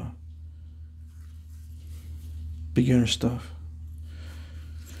beginner stuff,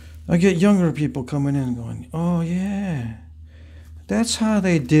 I get younger people coming in going, oh yeah, that's how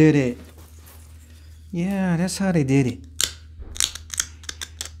they did it. Yeah, that's how they did it.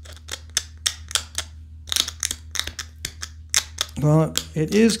 Well,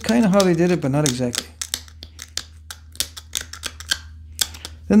 it is kind of how they did it, but not exactly.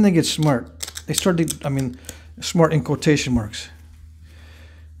 Then they get smart. They start to, I mean, smart in quotation marks.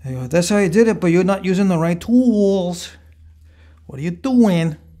 They go, that's how you did it, but you're not using the right tools. What are you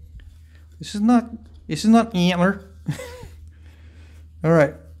doing? This is not antler. All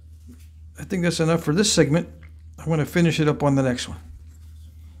right. I think that's enough for this segment. I'm going to finish it up on the next one.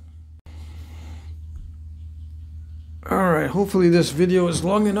 Alright, hopefully this video is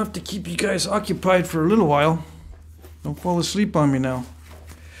long enough to keep you guys occupied for a little while. Don't fall asleep on me now.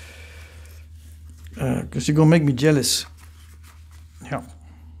 Because you're going to make me jealous. Yeah.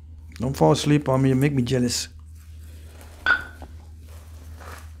 Don't fall asleep on me and make me jealous.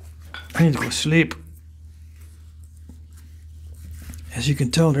 I need to go sleep. As you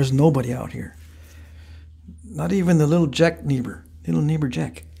can tell, there's nobody out here. Not even the little Jack neighbor. Little neighbor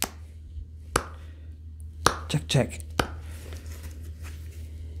Jack. Jack.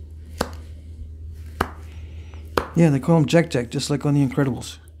 Yeah, they call him Jack, just like on The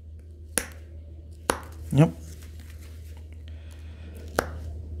Incredibles. Yep.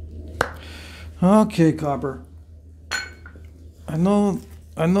 Okay, Copper. I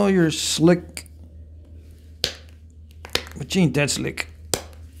know you're slick, but you ain't that slick.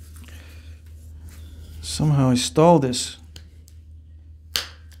 Somehow I stalled this.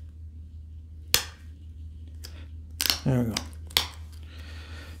 There we go.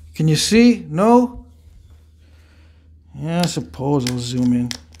 Can you see? No? Yeah, I suppose I'll zoom in.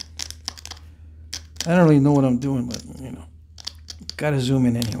 I don't really know what I'm doing, but, you know, gotta zoom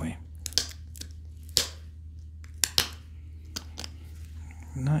in anyway.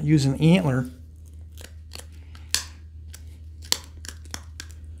 I'm not using antler.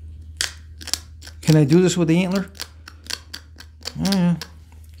 Can I do this with the antler? Oh, yeah.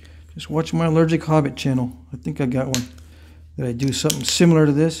 Just watch my Allergic Hobbit channel. I think I got one. Did I do something similar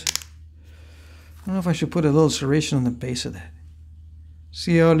to this? I don't know if I should put a little serration on the base of that.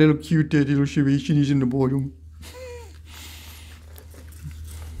 See how little cute that little serration is in the bottom?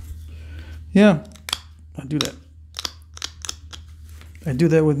 Yeah, I do that. I do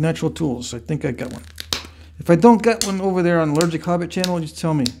that with natural tools. I think I got one. If I don't get one over there on Allergic Hobbit channel, just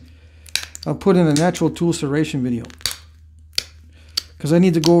tell me. I'll put in a natural tool serration video. Because I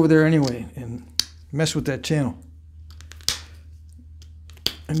need to go over there anyway and mess with that channel.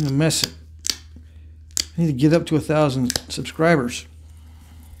 I'm going to mess it. I need to get up to 1,000 subscribers.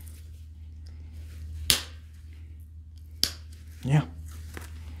 Yeah.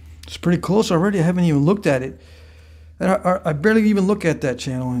 It's pretty close already. I haven't even looked at it. I barely even look at that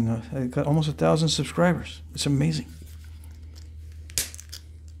channel, and I got almost 1,000 subscribers. It's amazing.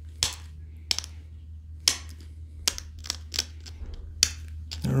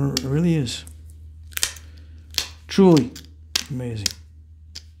 It really is. Truly amazing.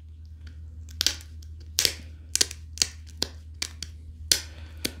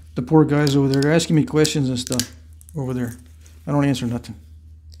 The poor guys over there, they're asking me questions and stuff over there. I don't answer nothing.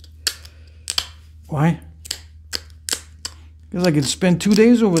 Why? Because I could spend 2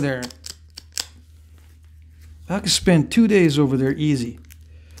 days over there. I could spend 2 days over there easy,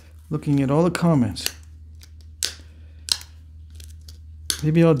 looking at all the comments.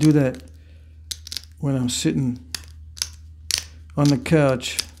 Maybe I'll do that when I'm sitting on the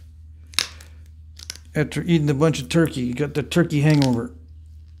couch after eating a bunch of turkey. You got the turkey hangover.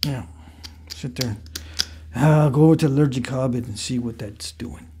 Yeah, sit there. I'll go over to Allergic Hobbit and see what that's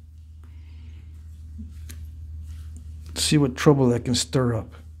doing. See what trouble that can stir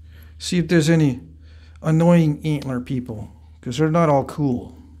up. See if there's any annoying antler people, because they're not all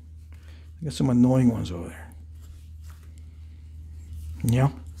cool. I got some annoying ones over there. Yeah.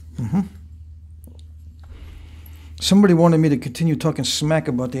 Somebody wanted me to continue talking smack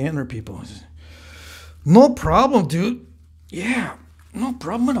about the antler people. No problem, dude. Yeah, no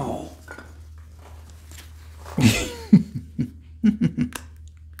problem at all.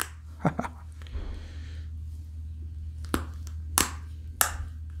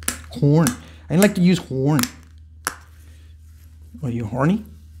 horn. I like to use horn. Are you horny?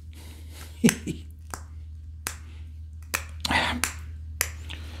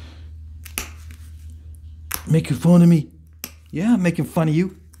 Making fun of me? Yeah, I'm making fun of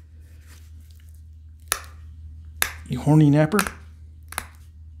you. You horny napper?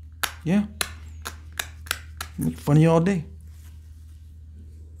 Yeah. Make fun of you all day.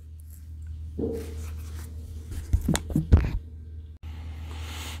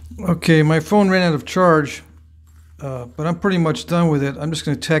 Okay, my phone ran out of charge, but I'm pretty much done with it. I'm just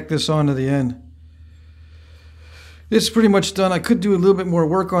going to tack this on to the end. It's pretty much done. I could do a little bit more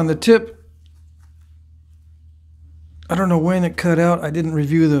work on the tip. I don't know when it cut out. I didn't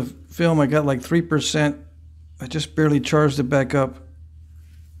review the film. I got like 3%. I just barely charged it back up.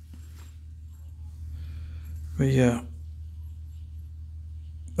 But yeah,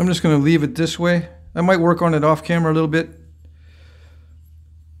 I'm just going to leave it this way. I might work on it off camera a little bit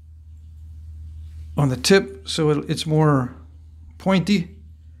on the tip so it's more pointy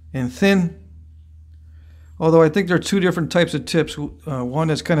and thin. Although I think there are two different types of tips. One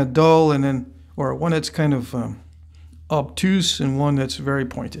that's kind of dull, and then, or one that's kind of obtuse, and one that's very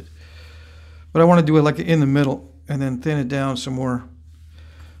pointed. But I want to do it like in the middle and then thin it down some more.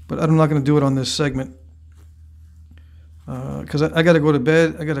 But I'm not going to do it on this segment because I got to go to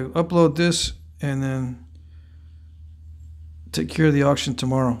bed. I got to upload this and then take care of the auction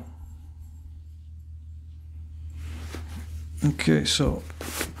tomorrow. Okay, so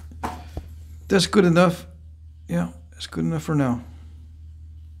that's good enough. Yeah, that's good enough for now.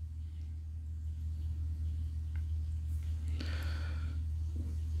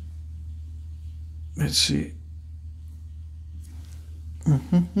 Let's see. I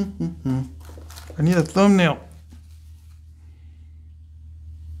need a thumbnail.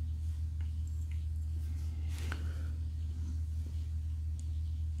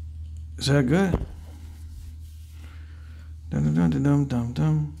 Is that good? Dum dum dum dum dum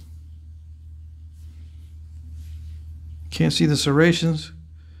dum. Can't see the serrations.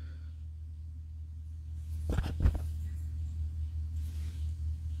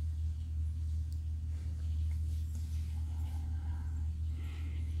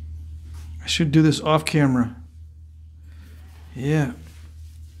 I should do this off camera. Yeah.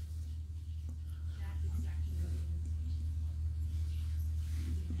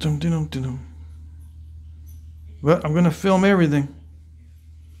 Dum dum dum dum. But I'm gonna film everything.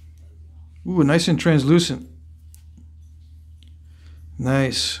 Ooh, nice and translucent.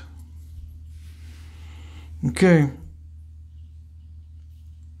 Nice. Okay.